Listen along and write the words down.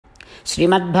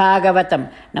Bhagavatam.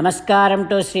 Namaskaram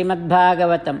to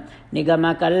Bhagavatam.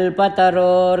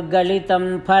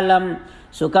 Nigamakalpatarorgalitam phalam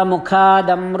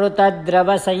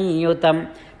Sukamukhadamrutadrava sanyutam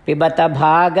Pibata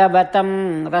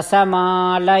Bhagavatam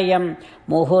rasamalayam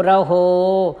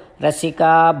Muhuraho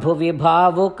rasika bhuvi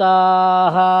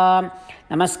bhavukaha.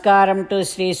 Namaskaram to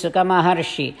Sri Suka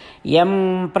Maharshi.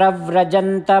 Yam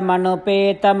pravrajanta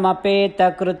manupeta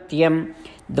mapeta krutyam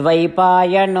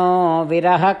Dvaipayano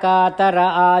virahakatara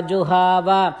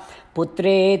ajuhava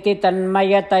putreti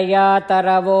tanmayataya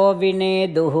taravo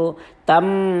vineduhu tam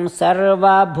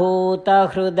sarva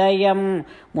bhuta hrudayam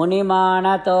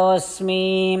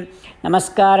munimanatosmi.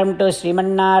 Namaskaram to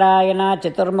Srimannarayana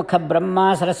Chaturmukha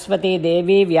Brahma Saraswati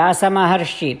Devi Vyasa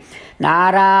Maharshi.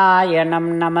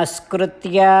 Narayanam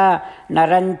namaskritya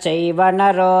naranchaiva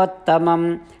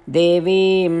narottamam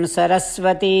Devim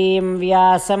Saraswatim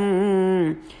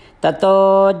Vyasam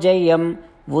Tato Jayam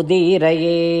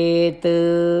Vudirayet.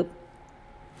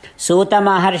 Suta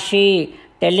Maharshi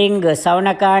telling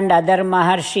Saunaka and other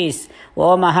Maharshis,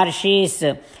 O Maharshis,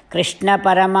 Krishna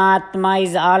Paramatma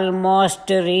is almost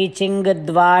reaching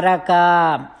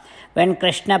Dwaraka. When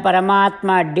Krishna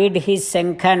Paramatma did his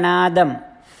Shankhanadam,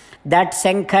 that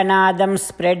Shankhanadam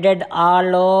spreaded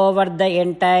all over the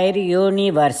entire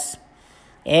universe.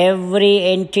 Every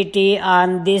entity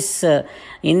on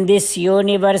in this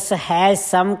universe has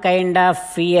some kind of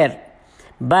fear,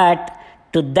 but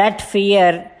to that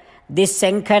fear, this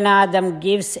Shankhanadam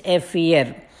gives a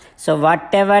fear. So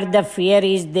whatever the fear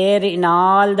is there in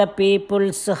all the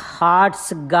people's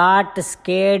hearts got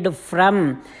scared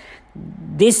from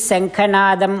this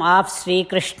Shankhanadam of Sri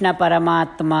Krishna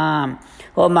Paramatma.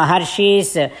 O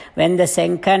Maharshis, when the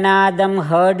Shankhanadam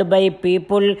heard by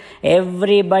people,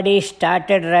 everybody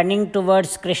started running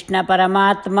towards Krishna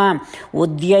Paramatma.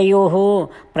 Udyayuhu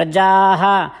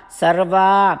prajaha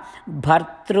sarva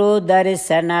bhartru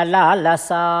darsana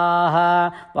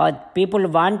lalasaha. People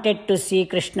wanted to see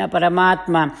Krishna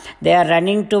Paramatma. They are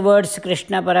running towards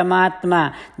Krishna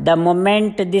Paramatma. The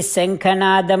moment this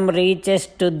Shankhanadam reaches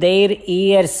to their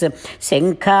ears,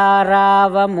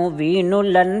 Shankharavamu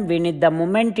vinulan vinid. The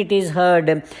moment it is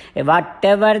heard,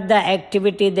 whatever the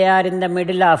activity they are in the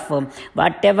middle of,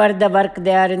 whatever the work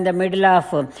they are in the middle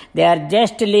of, they are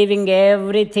just leaving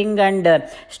everything and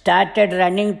started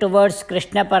running towards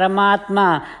Krishna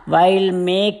Paramatma while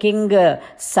making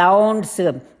sounds,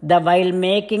 while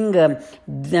making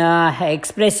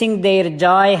expressing their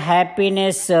joy,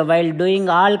 happiness, while doing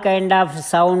all kind of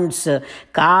sounds.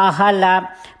 Kahala,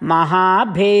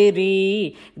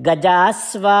 Mahabheri,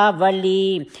 Gajasva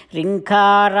Vali,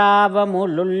 Rinkarava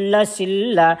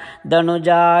Silla,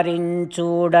 Danujarin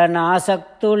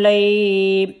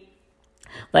Chudanasaktulai.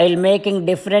 While making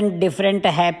different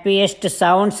happiest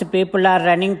sounds, people are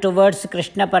running towards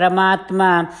Krishna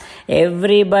Paramatma.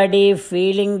 Everybody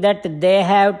feeling that they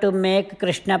have to make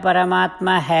Krishna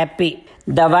Paramatma happy.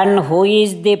 The one who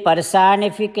is the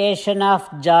personification of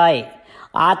joy.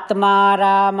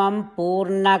 Atmaramam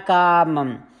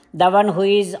Purnakamam. The one who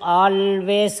is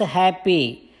always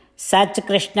happy. Such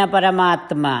Krishna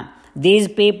Paramatma. These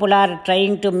people are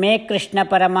trying to make Krishna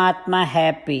Paramatma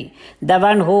happy. The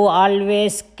one who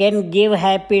always can give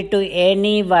happy to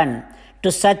anyone,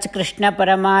 to such Krishna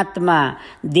Paramatma.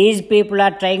 These people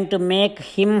are trying to make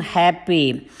him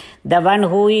happy. The one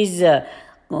who is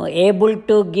able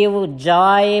to give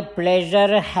joy,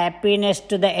 pleasure, happiness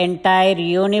to the entire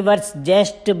universe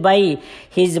just by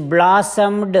his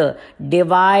blossomed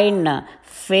divine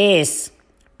face.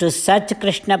 To such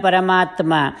Krishna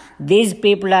Paramatma, these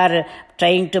people are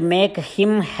trying to make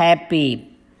him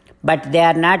happy. But they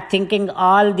are not thinking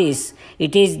all this.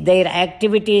 It is their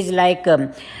activities like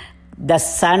the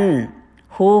sun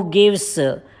who gives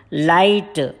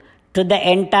light to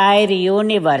the entire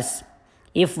universe.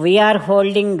 If we are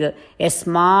holding a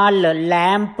small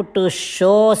lamp to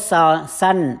show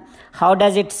sun, how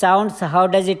does it sound? How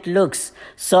does it looks?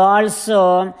 So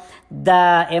also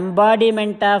the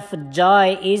embodiment of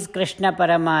joy is Krishna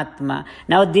Paramatma.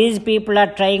 Now these people are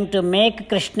trying to make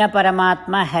Krishna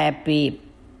Paramatma happy.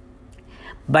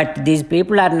 But these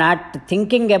people are not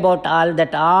thinking about all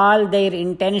that. All their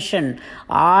intention,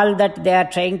 all that they are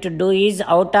trying to do is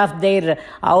out of their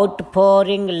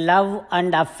outpouring love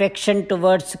and affection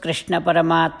towards Krishna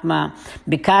Paramatma.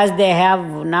 Because they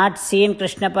have not seen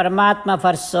Krishna Paramatma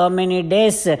for so many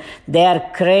days, they are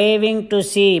craving to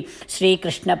see Sri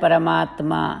Krishna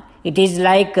Paramatma. It is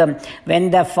like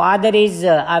when the father is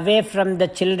away from the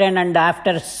children, and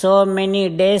after so many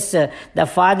days the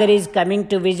father is coming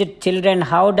to visit children,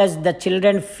 how does the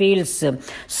children feels?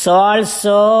 So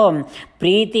also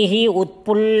Preetihi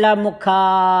Utpulla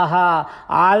Mukhaha.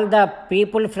 All the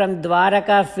people from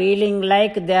Dwaraka feeling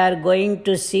like they are going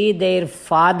to see their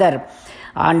father.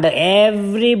 And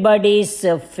everybody's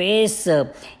face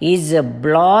is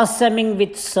blossoming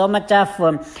with so much of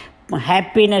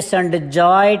happiness and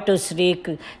joy to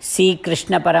see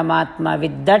Krishna Paramatma.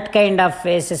 With that kind of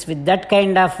faces, with that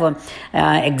kind of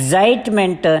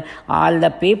excitement, all the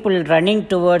people running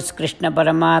towards Krishna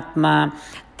Paramatma,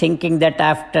 thinking that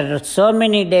after so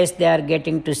many days they are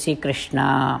getting to see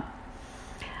Krishna.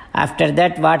 After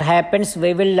that, what happens,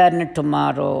 we will learn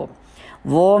tomorrow.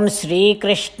 Om Shri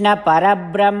Krishna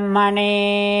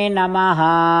Parabrahmane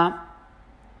Namaha.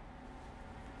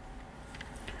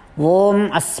 Om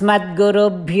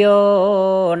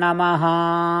Asmadgurubhyo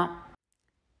Namaha.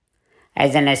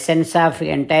 As an essence of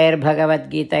entire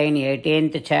Bhagavad Gita in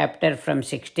 18th chapter from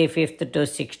 65th to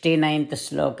 69th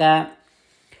sloka,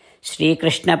 Sri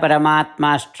Krishna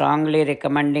Paramatma strongly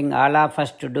recommending all of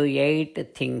us to do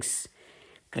 8 things.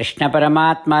 Krishna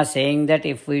Paramatma saying that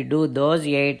if we do those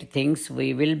 8 things,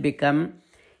 we will become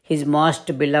His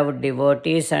most beloved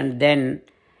devotees, and then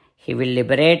He will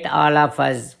liberate all of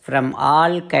us from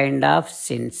all kind of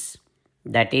sins.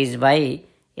 That is why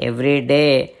every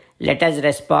day let us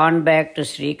respond back to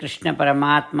Sri Krishna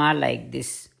Paramatma like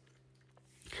this.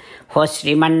 Ho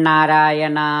Sriman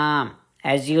Narayana,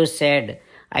 as you said,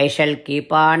 I shall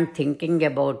keep on thinking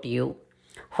about you.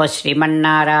 Ho Sriman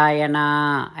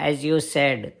Narayana, as you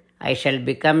said, I shall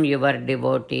become your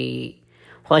devotee.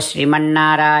 Ho Sriman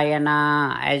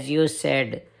Narayana, as you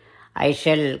said, I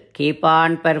shall keep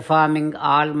on performing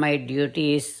all my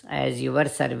duties as your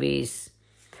service.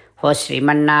 Ho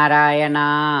Sriman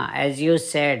Narayana, as you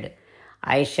said,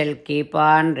 I shall keep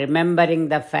on remembering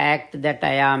the fact that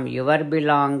I am your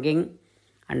belonging,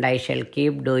 and I shall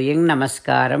keep doing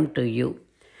namaskaram to you.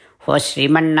 O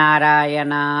Sriman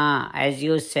Narayana, as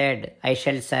you said, I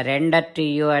shall surrender to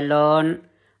you alone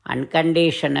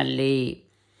unconditionally.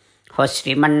 O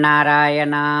Sriman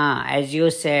Narayana, as you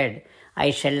said,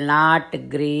 I shall not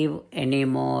grieve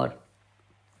anymore.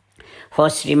 O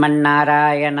Sriman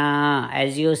Narayana,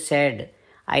 as you said,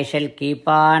 I shall keep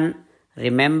on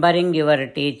remembering your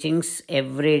teachings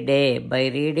every day by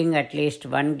reading at least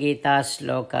one Gita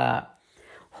sloka.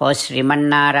 O Sriman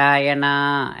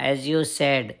Narayana, as you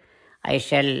said, I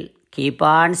shall keep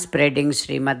on spreading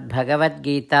Srimad Bhagavad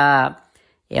Gita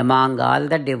among all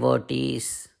the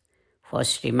devotees. O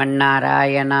Sriman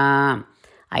Narayana,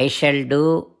 I shall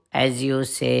do as you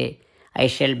say. I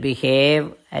shall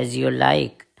behave as you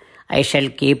like. I shall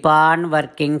keep on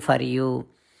working for you.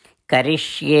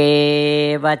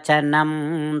 Karishye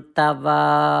vachanam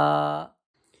tava.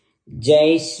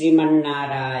 Jai Sriman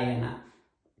Narayana.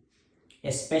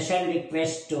 A special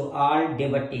request to all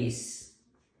devotees.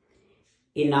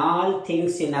 In all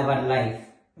things in our life,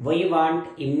 we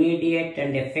want immediate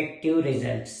and effective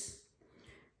results.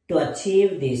 To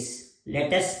achieve this,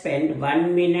 let us spend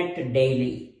 1 minute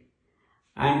daily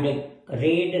and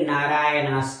read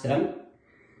Narayanastram.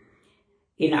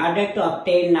 In order to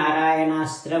obtain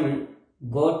Narayanastram,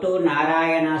 go to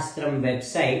Narayanastram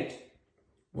website,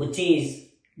 which is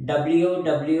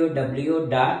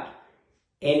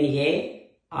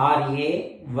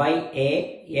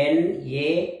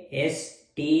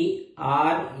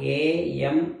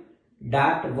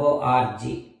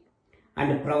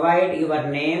and provide your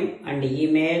name and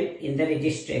email in the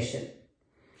registration.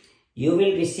 You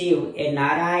will receive a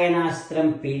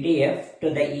Narayanastram PDF to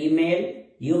the email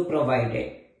you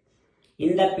provided.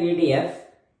 In the PDF,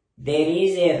 there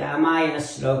is a Ramayana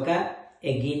sloka,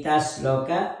 a Gita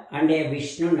sloka, and a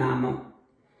Vishnu Namam.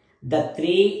 The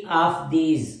 3 of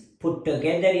these put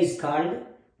together is called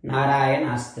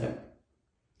Narayanastram.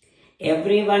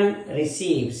 Everyone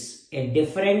receives a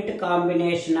different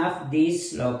combination of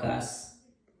these slokas.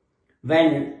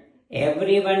 When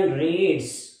everyone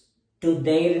reads to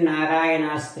their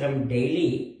Narayanastram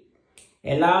daily,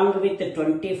 along with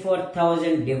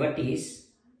 24,000 devotees,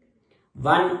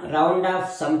 1 round of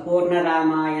Sampurna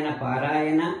Ramayana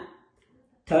Parayana,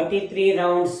 33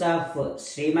 rounds of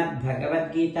Srimad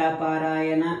Bhagavad Gita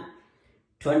Parayana,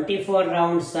 24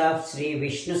 rounds of Sri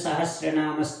Vishnu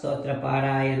Sahasranama Stotra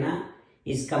Parayana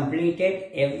is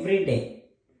completed every day.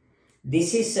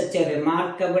 This is such a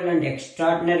remarkable and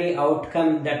extraordinary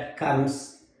outcome that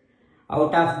comes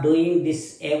out of doing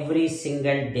this every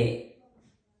single day.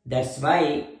 That's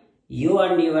why you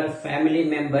and your family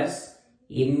members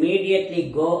immediately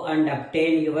go and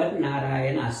obtain your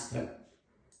Narayanastram.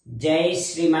 Jai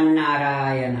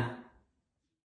Srimannarayana.